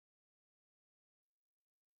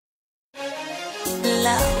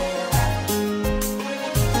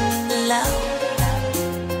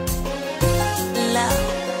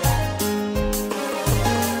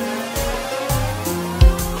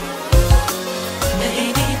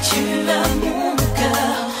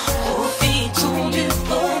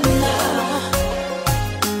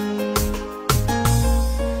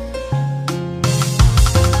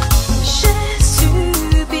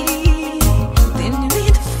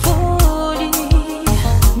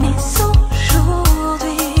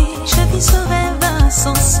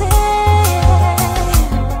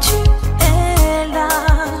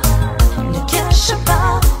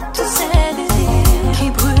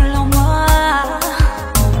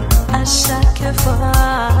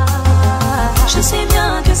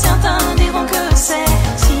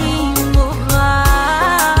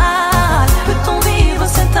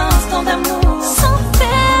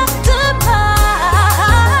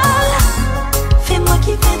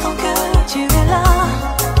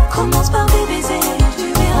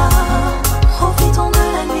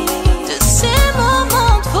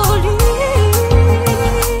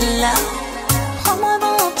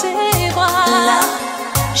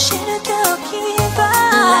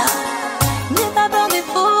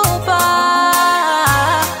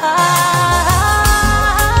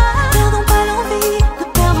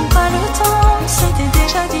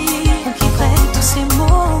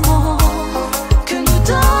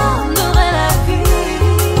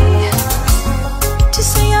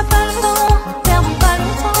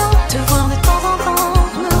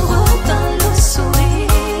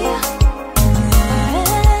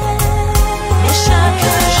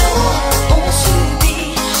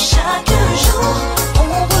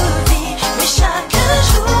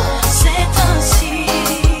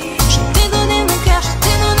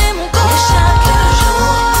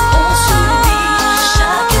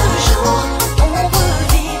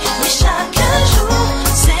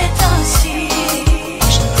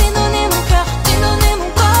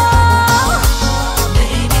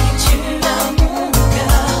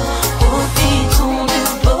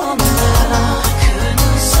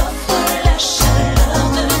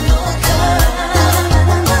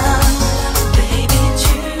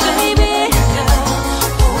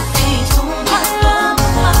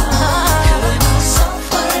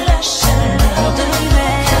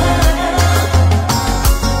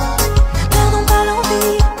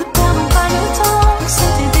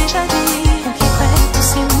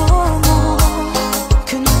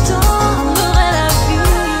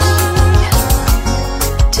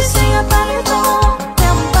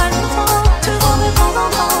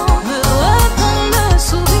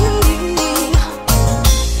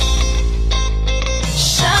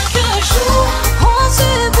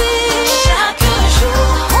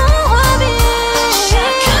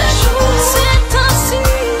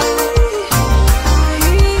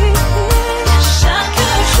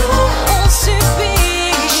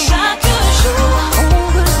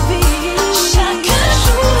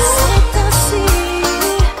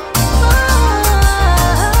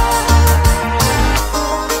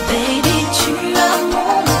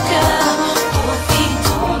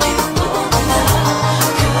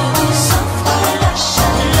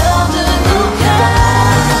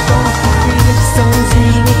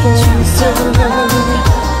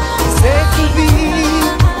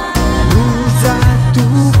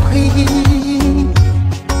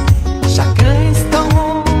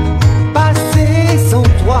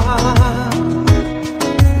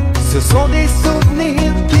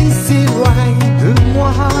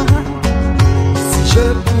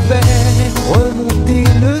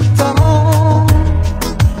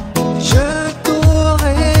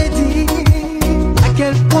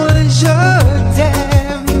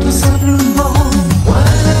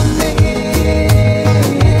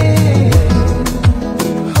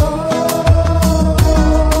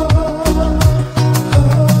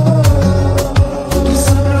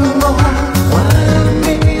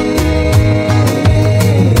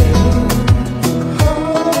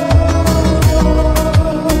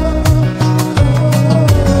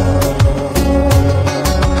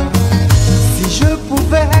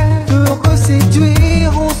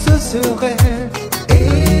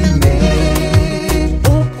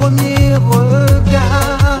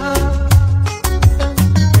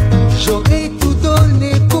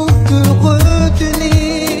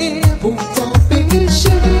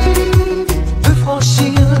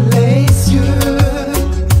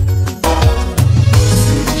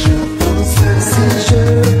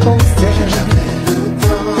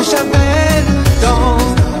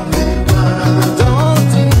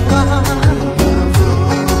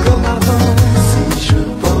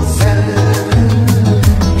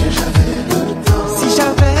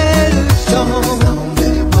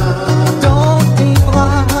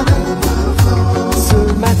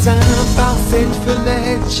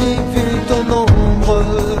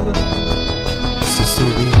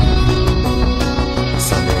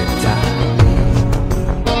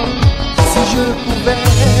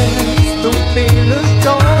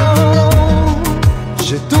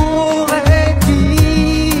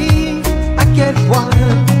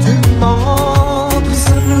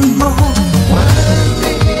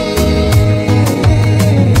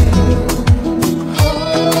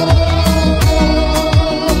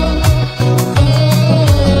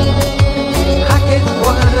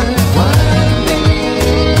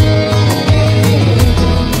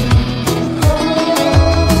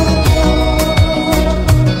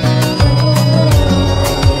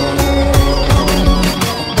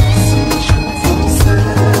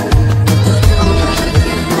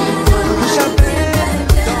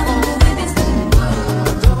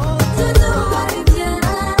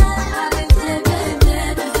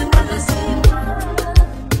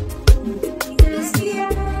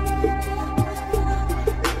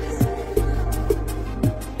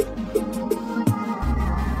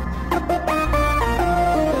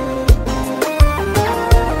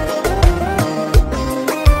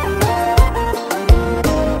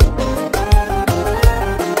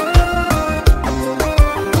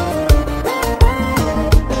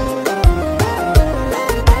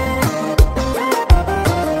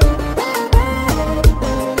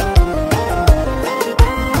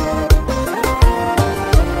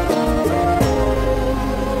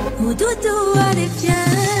tout, allez viens.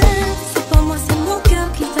 C'est pas moi, c'est mon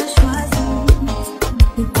cœur qui t'a choisi.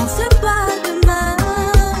 Ne pense pas demain,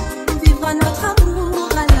 on vivra notre amour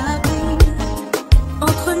à l'abri.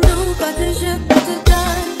 Entre nous, pas de jeu, pas de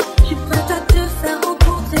dingue. Je suis prête à te faire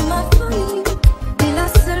rencontrer ma folie. T'es la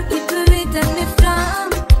seule qui peut éteindre mes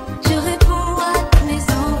flammes. Je réponds à mes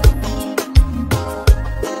envies.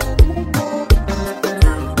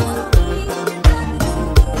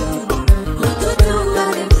 Oh toutou,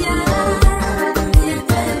 allez viens, viens,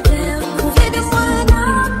 viens, viens. On fait de moi un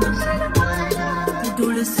homme. Tes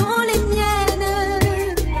douleurs sont les miennes.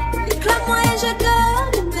 Éclate-moi et je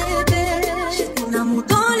donne, bébé. J'ai ton amour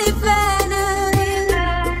dans les veines.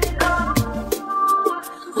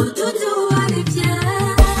 Oh toutou, allez viens,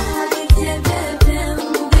 viens, viens,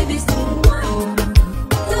 mon bébé c'est moi.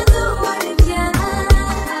 Toutou, allez viens,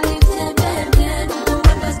 viens, viens, on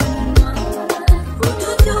va pas se moi. Oh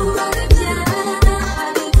toutou, allez viens,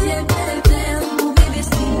 viens, mon bébé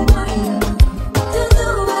c'est moi.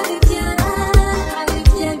 Toutou, allez viens,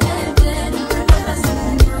 viens, on va pas se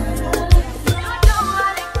moi.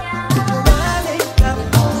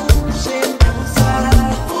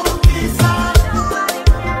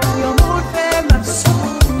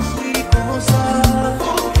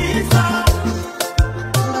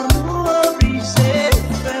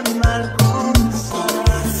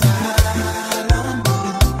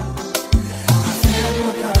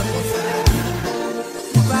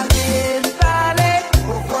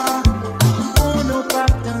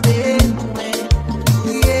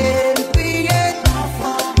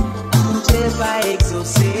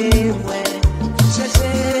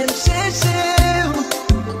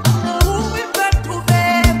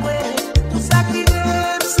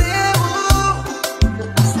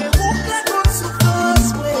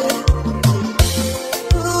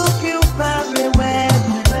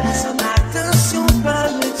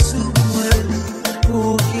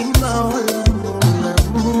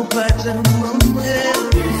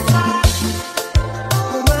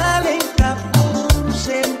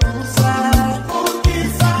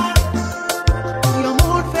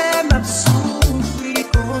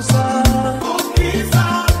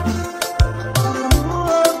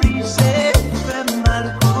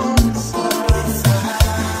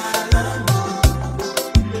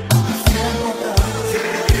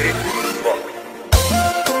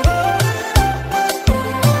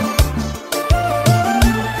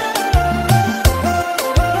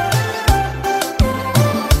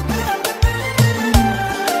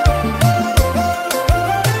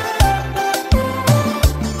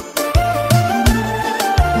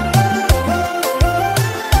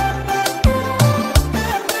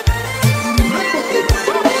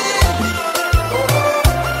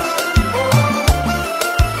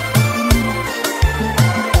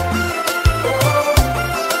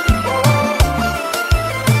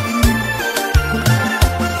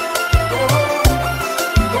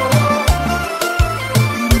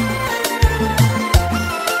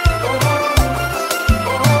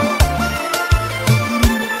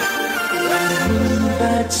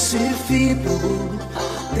 Suffit pour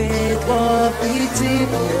t'es trop petit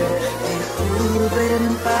pour trouver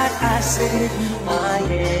pas assez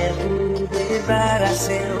moyen pour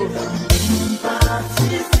débarrasser. Pas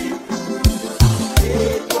suffit pour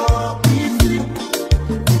t'es trop petit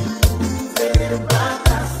pour trouver pas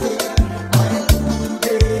assez moyen pour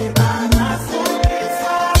débarrasser.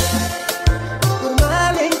 Comment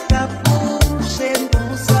aller ta bouche et mon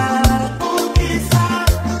sac pour qui ça?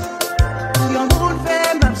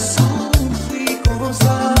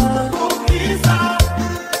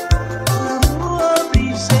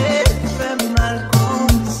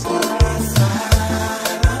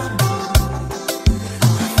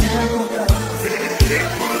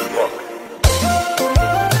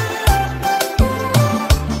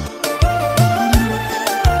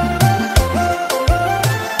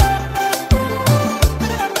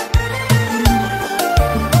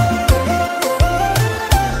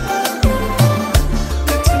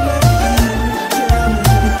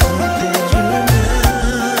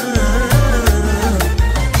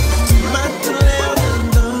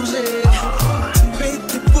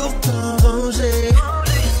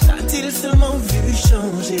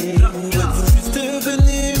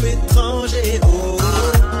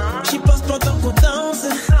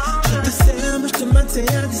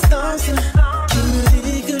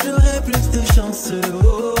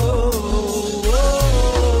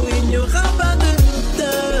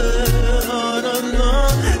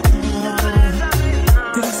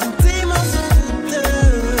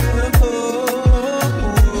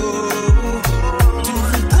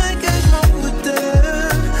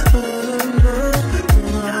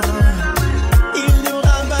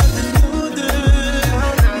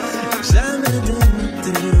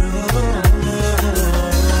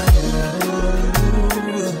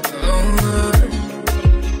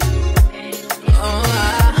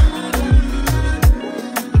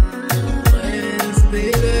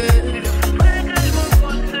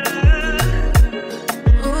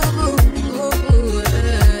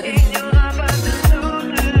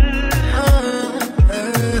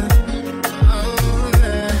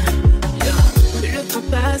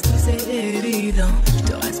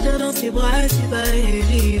 tes bras, c'est pas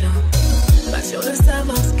évident. Pas sûr de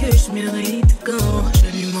savoir ce que je mérite quand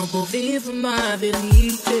je lui mens pour vivre ma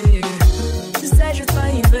vérité. Tu sais, je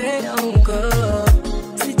trahirais encore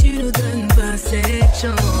si tu nous donnes pas cette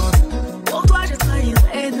chance. Pour toi, je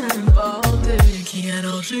trahirais n'importe qui,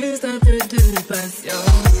 alors juste un peu de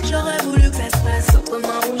patience. J'aurais voulu que ça se passe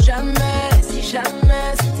autrement ou jamais. Si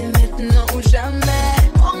jamais, c'était maintenant ou jamais.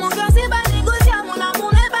 Oh mon cœur, c'est pas négociable, mon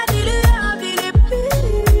amour n'est pas diluable, il est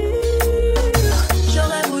pur.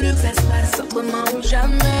 J'aurais voulu que ça se passe autrement ou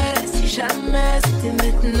jamais. Si jamais, c'était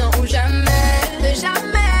maintenant ou jamais. De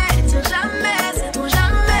jamais, dire jamais, c'est ton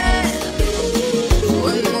jamais.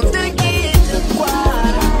 Ouais, non, te quitte, quoi.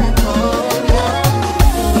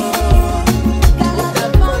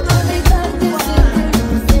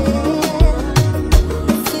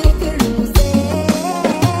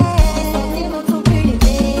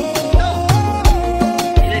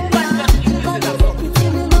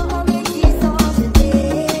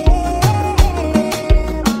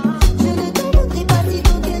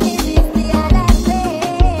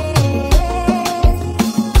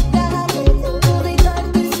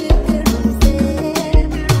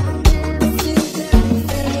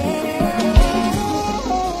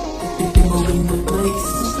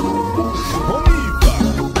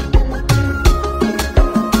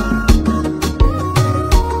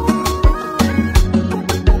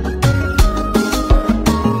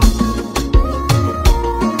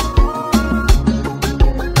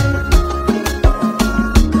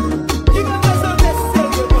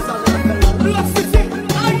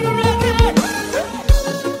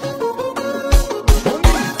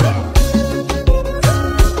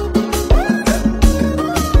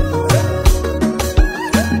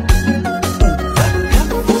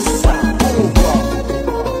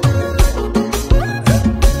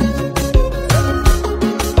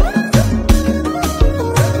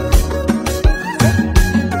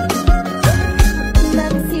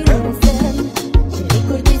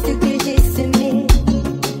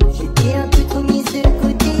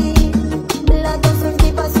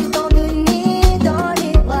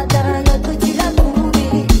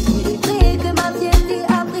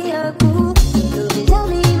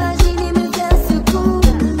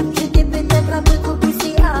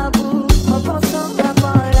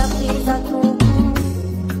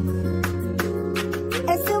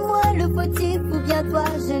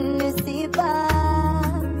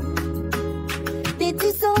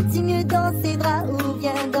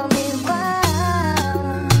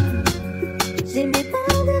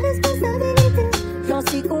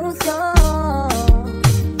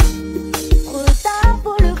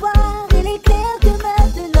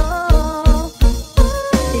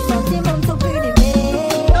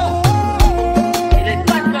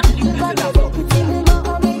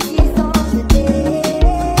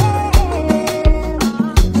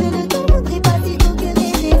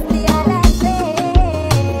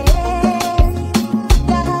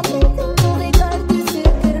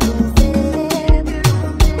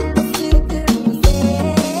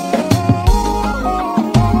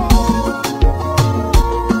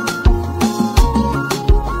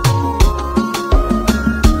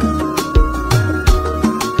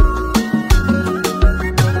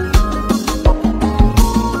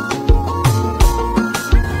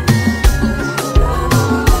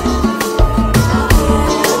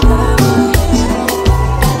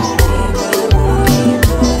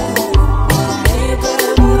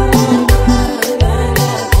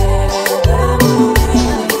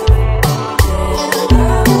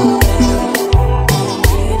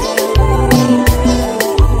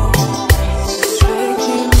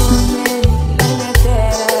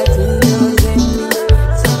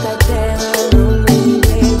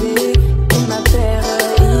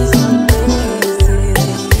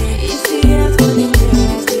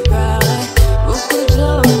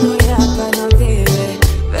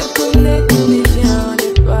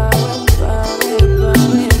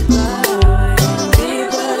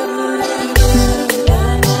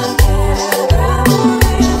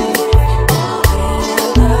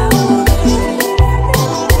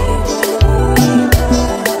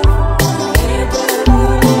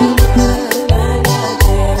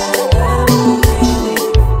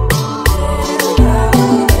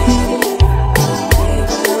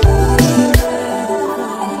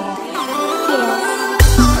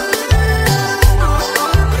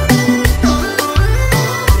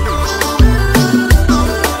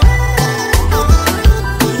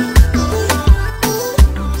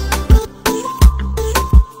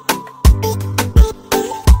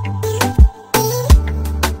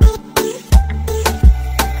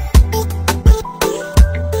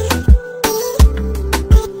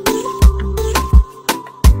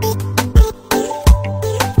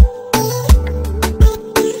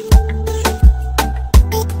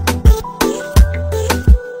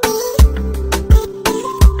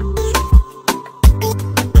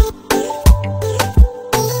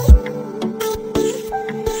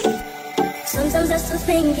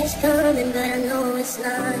 coming, but I know it's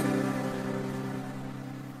not.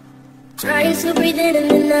 Trying to breathe in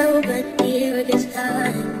and out, but the air gets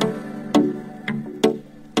tight.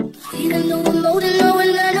 Feeling no emotion,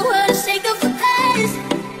 knowing I know how to shake up the past.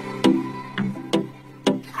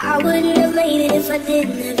 I wouldn't have made it if I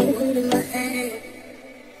didn't have you holding my hand.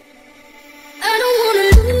 I don't wanna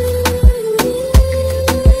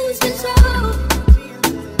lose control.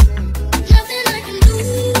 Nothing I can do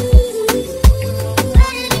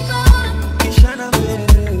anymore.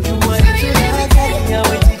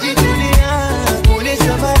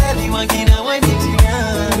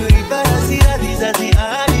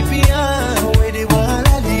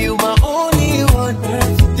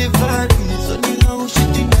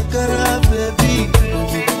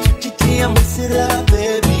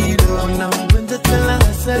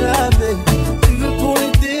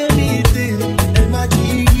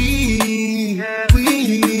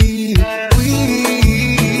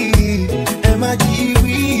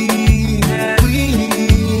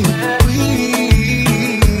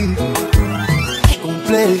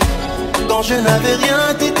 Quand je n'avais rien,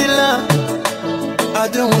 t'étais là. À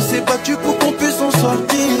deux on s'est battu pour qu'on puisse s'en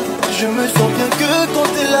sortir. Je me sens bien que quand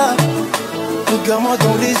t'es là. Regarde-moi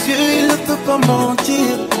dans les yeux, il ne peut pas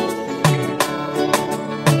mentir.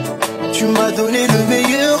 Tu m'as donné le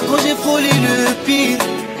meilleur quand j'ai frôlé le pire.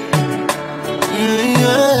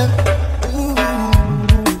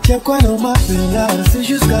 Tiens quoi dans ma peine là, c'est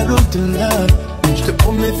jusqu'à l'au-delà. Je te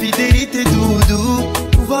promets fidélité doudou.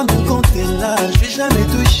 Pouvoir me quand t'es là, je vais jamais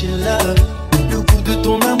toucher là. Le goût de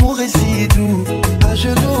ton amour est si doux. À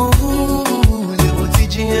genoux, les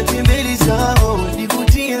quotidiens t'es bellisa. Oh, les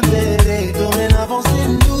boutis est belle. Dorénavant c'est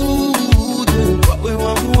nous deux. Ouais,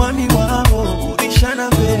 ouais, mi wa oh, les chana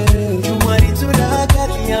belle. Tu m'as dit tout la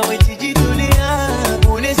gâte, ya ouais, tu dis tout les ans.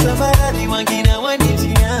 On est sa maladie, wangina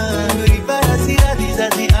wanitia. Ribara si la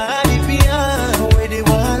dizazi alipia. Ouais, des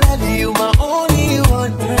wala, you my only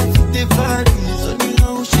one. T'es valide.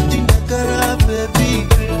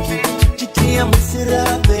 I'm a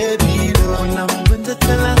baby, on a opened the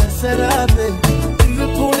tell baby. Tu veux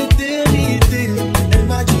pour l'éternité, elle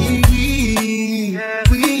m'a dit oui,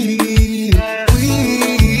 oui, oui.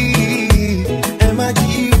 Elle m'a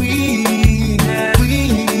dit oui, oui,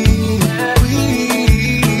 oui.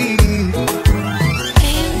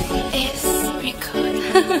 AS Record.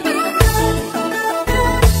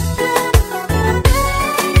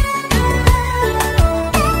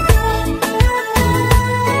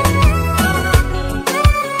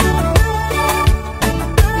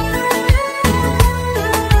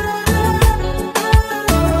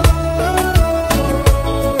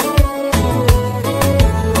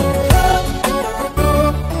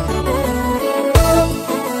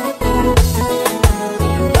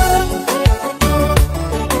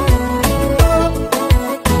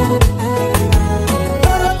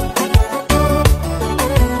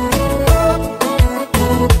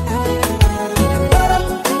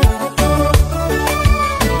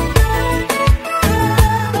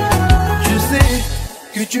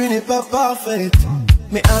 Tu n'es pas parfaite,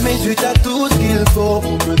 mais à mes yeux t'as tout ce qu'il faut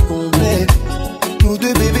pour me combler. Nous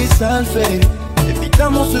deux bébés ça le fait.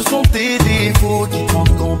 Évidemment ce sont tes défauts qui te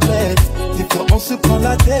rendent complète. Des fois on se prend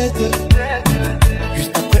la tête,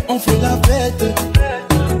 juste après on fait la fête.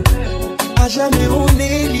 À jamais on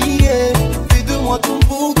est liés. Fais de moi ton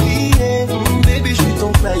bouclier. Bébé je suis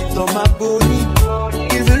ton flight dans ma bolide.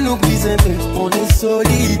 Ils veulent nous briser mais on est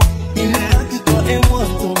solide. Il n'y a que toi et moi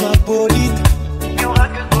dans ma bolide. Il n'y aura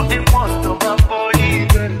que toi et moi dans ma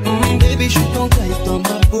bolide. Baby, je suis ton taille dans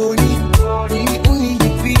ma bolide. Oui, et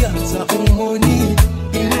puis ça harmonie.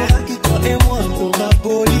 Il n'y aura que toi et moi dans ma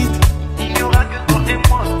bolide. Il n'y aura que toi et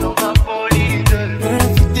moi dans ma bolide.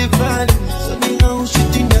 Si t'es valide, ça m'ira où je suis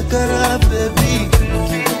une yakara, baby.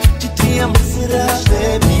 Tu t'y amas,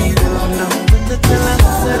 baby. On a un peu de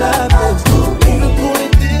talent, baby.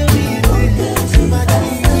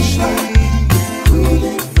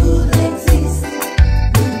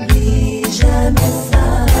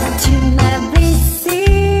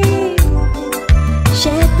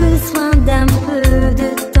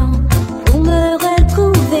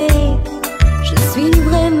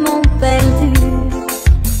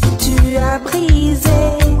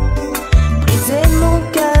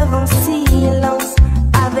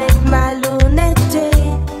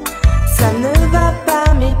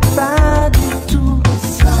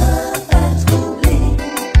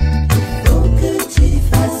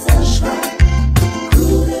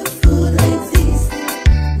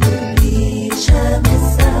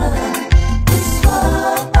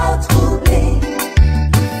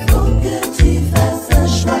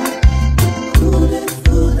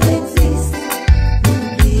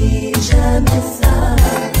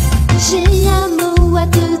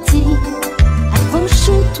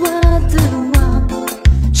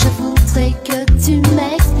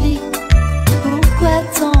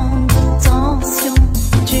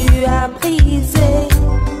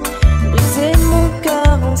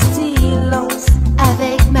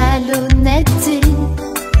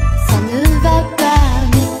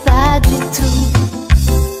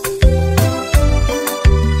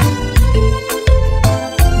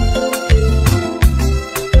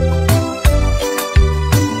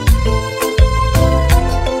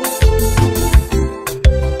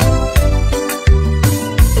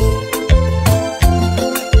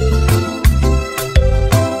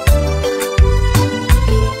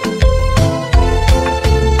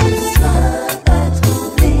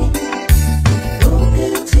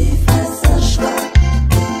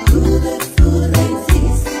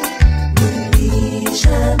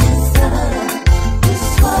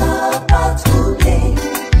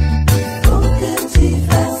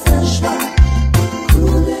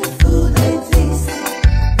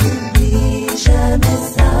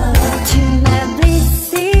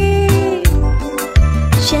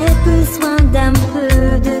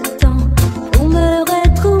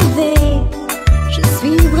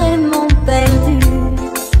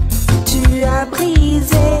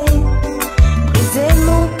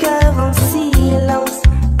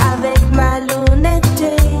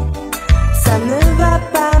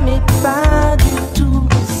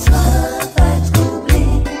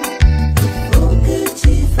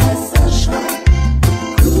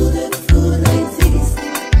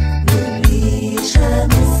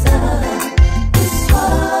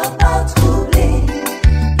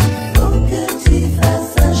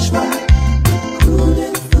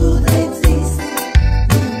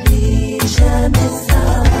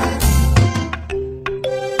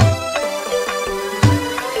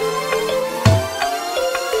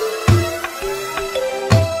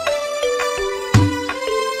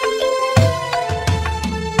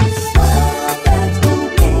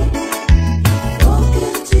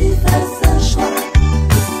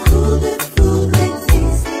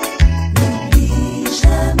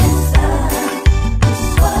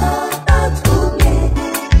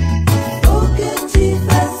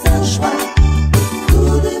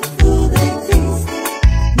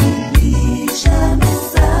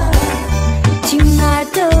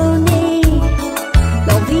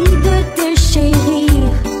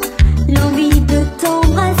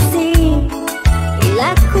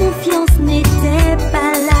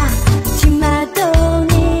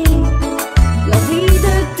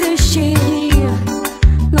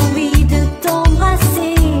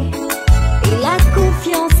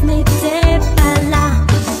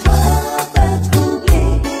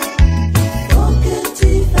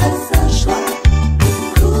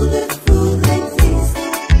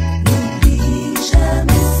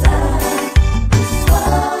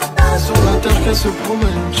 qu'elles se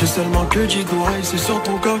promènent. J'ai seulement que 10 doigts et c'est sur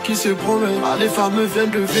ton corps qui se promène. Ah, les femmes viennent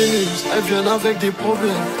de Vénus, elles viennent avec des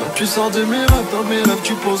problèmes. Quand tu sors de mes rêves, dans mes rêves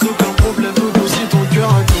tu poses aucun problème. Tout aussi ton cœur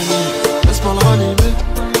a connu, laisse-moi le ranimer.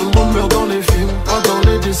 Tout le monde meurt dans les films, pas dans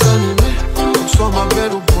les dessins animés. Donc sois ma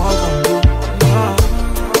belle au bras dans l'eau.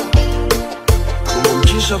 Mon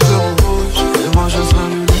petit chauffeur en rouge, et moi je serai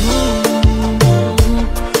le loup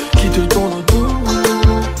qui te tourne autour,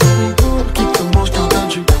 qui te mange quand t'as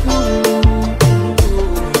du coup.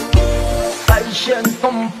 Haïtienne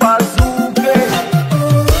tombe pas Zouk.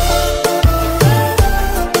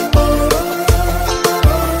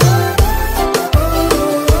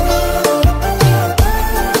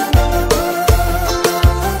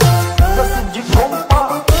 Ça c'est du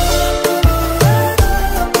compas.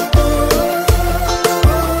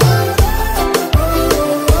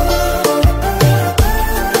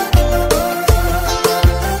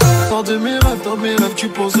 De mes rêves, dans mes rêves tu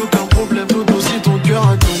poses aucun problème. Tout aussi ton cœur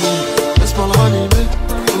a connu, laisse-moi le ranimer.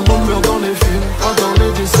 Tout le monde meurt dans les films, pas dans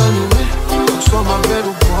les dessins animés. Donc sois ma belle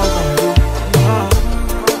au bras dans l'eau.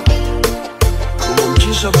 Mon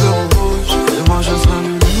petit chauffeur en rouge, et moi je serai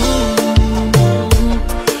le loup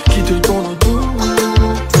qui te tourne autour,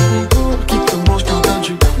 qui te mange quand t'as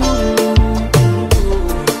du coup.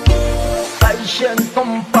 Haïtienne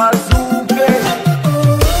tombe pas Zouk.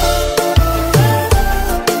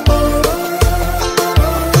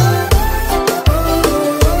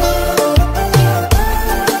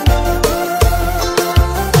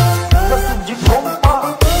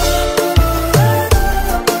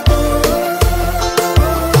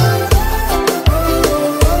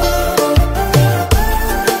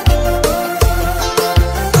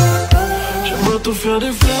 Tout faire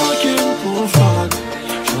des fleurs qui me pourront faner.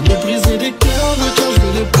 J'en ai brisé des cœurs, mais tiens je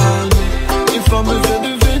vais les palmer. Les femmes viennent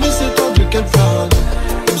de Vénus, c'est toi de quelle fan.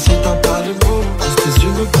 Même si t'as pas les mots, laisse tes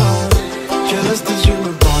yeux me parler. Qu'elle laisse tes yeux me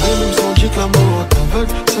parler, même sans dire que l'amour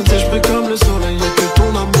t'aveugle. Celle je brille comme le soleil, y'a que ton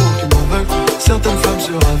amour qui m'aveugle. Certaines femmes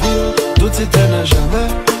se ravirent, d'autres s'éteignent à jamais.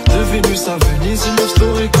 De Vénus à Venise, une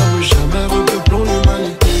story comme jamais. Repeuplons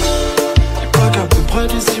l'humanité, et pas qu'à peu près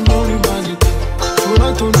décimons l'humanité.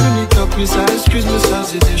 Pour ton unique caprice, ça excuse mais ça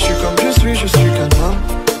c'est je suis comme je suis qu'un homme.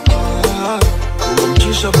 Mon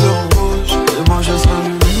petit chauffeur en rouge, et moi je serai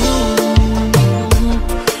le loup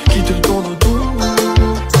qui te tourne autour,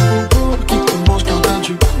 qui te mange quand t'as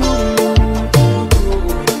du coup.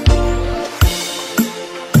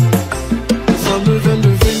 Ça me vient de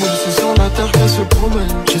Vénus, c'est sur la terre qu'elle se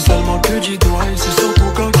promène. J'ai seulement que 10 doigts et c'est sur ton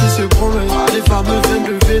corps qui se promène. Ah, les femmes viennent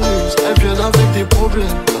de Vénus, elles viennent avec des problèmes.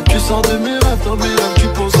 Tu sors de mes rêves, dans mes rêves tu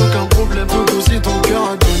poses aucun problème. Tout aussi ton cœur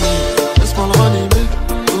a connu, laisse-moi le ranimer.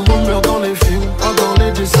 Tout le monde meurt dans les films, pas dans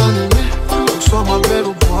les dessins animés. Donc sois ma belle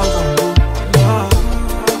au bras dans l'eau.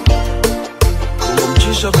 Mon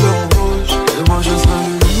petit chauffeur en rouge, et moi je serai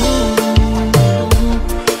le loup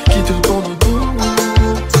qui te tourne autour,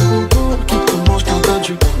 qui te mange quand t'as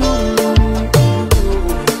du coup.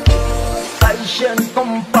 Haïtienne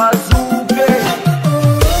tombe pas Zouk.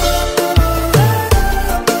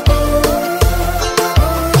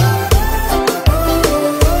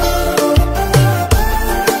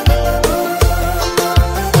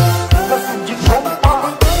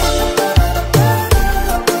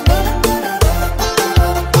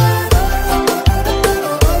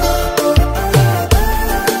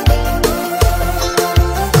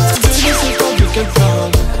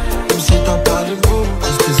 Même si t'as pas les mots,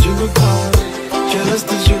 laisse tes yeux me parler. Qu'elle laisse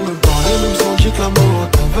tes yeux me parler, même sans dire que l'amour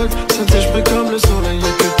t'aveugle. Celle je brille comme le soleil,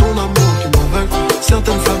 y'a que ton amour qui m'aveugle.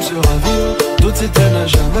 Certaines femmes se ravirent, d'autres s'éteignent à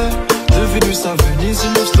jamais. De Vénus à Venise,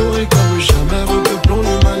 une story comme jamais. Repeuplons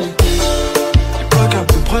l'humanité, et pas qu'à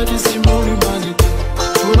peu près décimons l'humanité.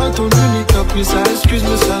 Pour ton unique caprice, ça excuse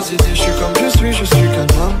mais ça c'est je suis comme je suis qu'un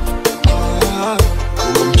homme.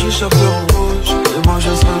 Mon petit chauffeur en rouge, et moi je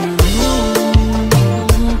serai le loup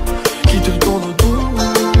qui te tourne autour,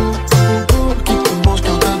 qui te mange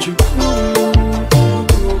quand t'as du coup.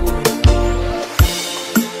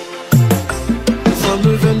 Ça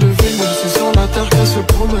me vient de Vénus, c'est sur la terre qu'elle se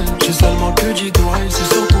promène. J'ai seulement que 10 doigts et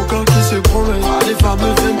c'est sur ton corps qui se promène. Ah, les femmes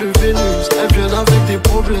viennent de Vénus, elles viennent avec des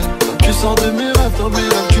problèmes. Quand tu sors de mes rêves, dans mes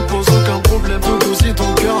rêves